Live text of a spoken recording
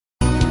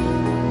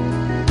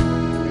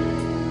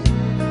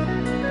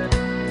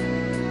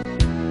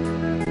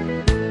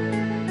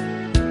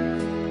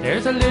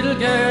There's a little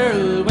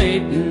girl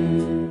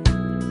waiting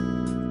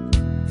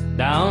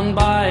down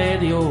by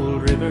the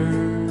old river,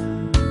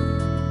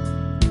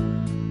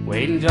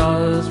 waiting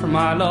just for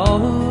my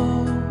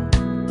love.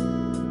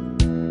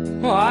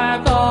 Oh,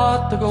 I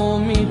got to go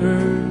meet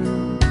her.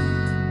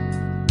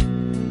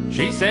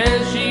 She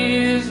says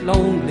she's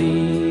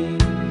lonely,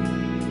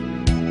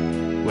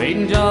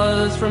 waiting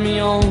just for me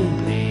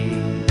only.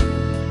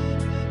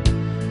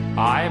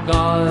 I've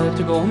got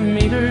to go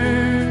meet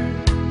her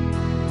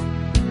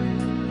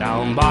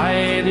down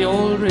by the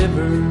old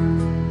river.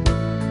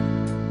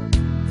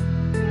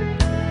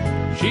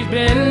 She's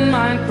been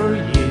mine for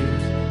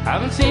years,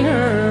 haven't seen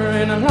her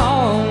in a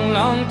long,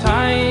 long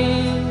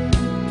time.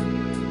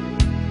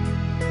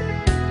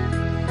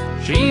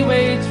 She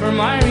waits for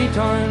my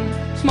return,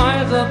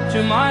 smiles up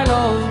to my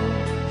love,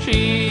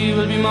 she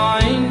will be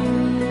mine.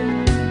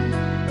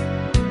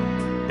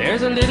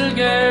 There's a little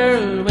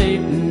girl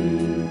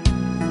waiting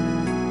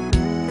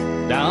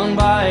down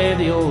by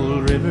the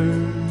old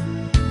river,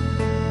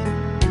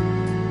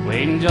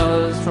 waiting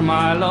just for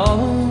my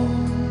love.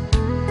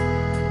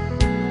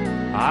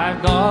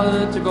 I've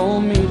got to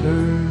go meet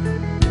her.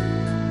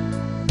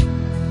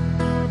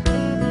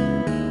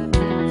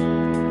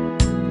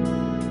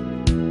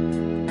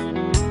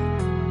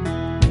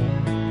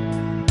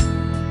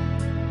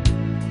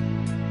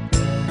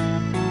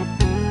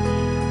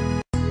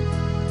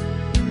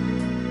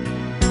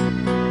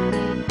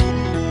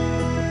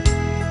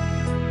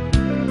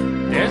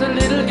 There's a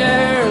little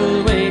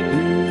girl waiting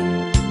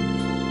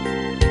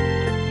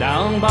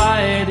down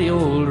by the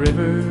old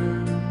river,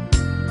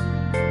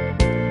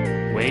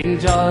 waiting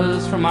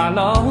just for my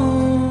love.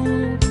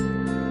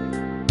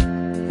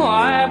 Oh,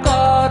 I've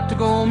got to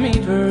go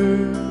meet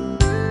her.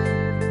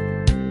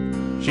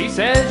 She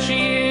says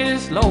she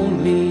is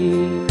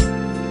lonely,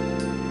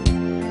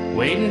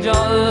 waiting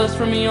just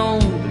for me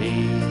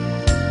only.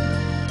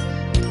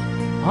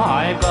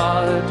 I've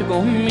got to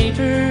go meet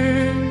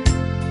her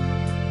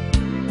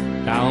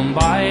down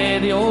by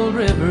the old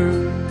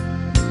river.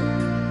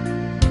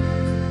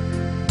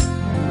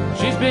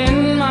 She's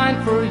been mine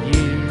for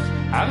years,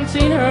 haven't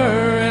seen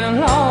her in a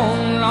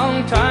long,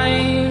 long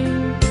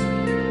time.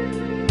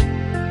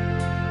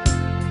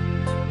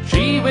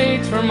 She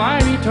waits for my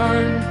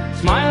return,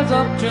 smiles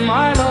up to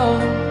my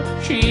love,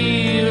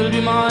 she will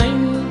be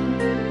mine.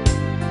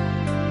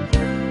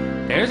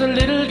 There's a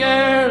little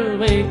girl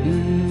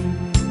waiting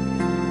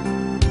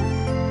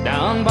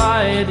down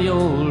by the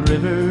old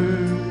river,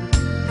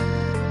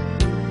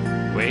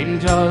 waiting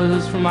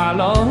just for my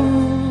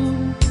love.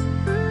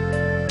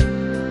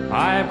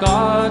 I've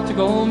got to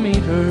go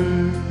meet her,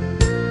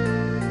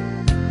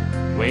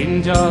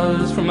 waiting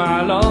just for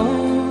my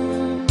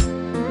love.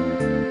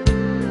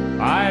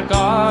 I've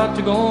got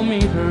to go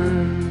meet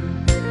her.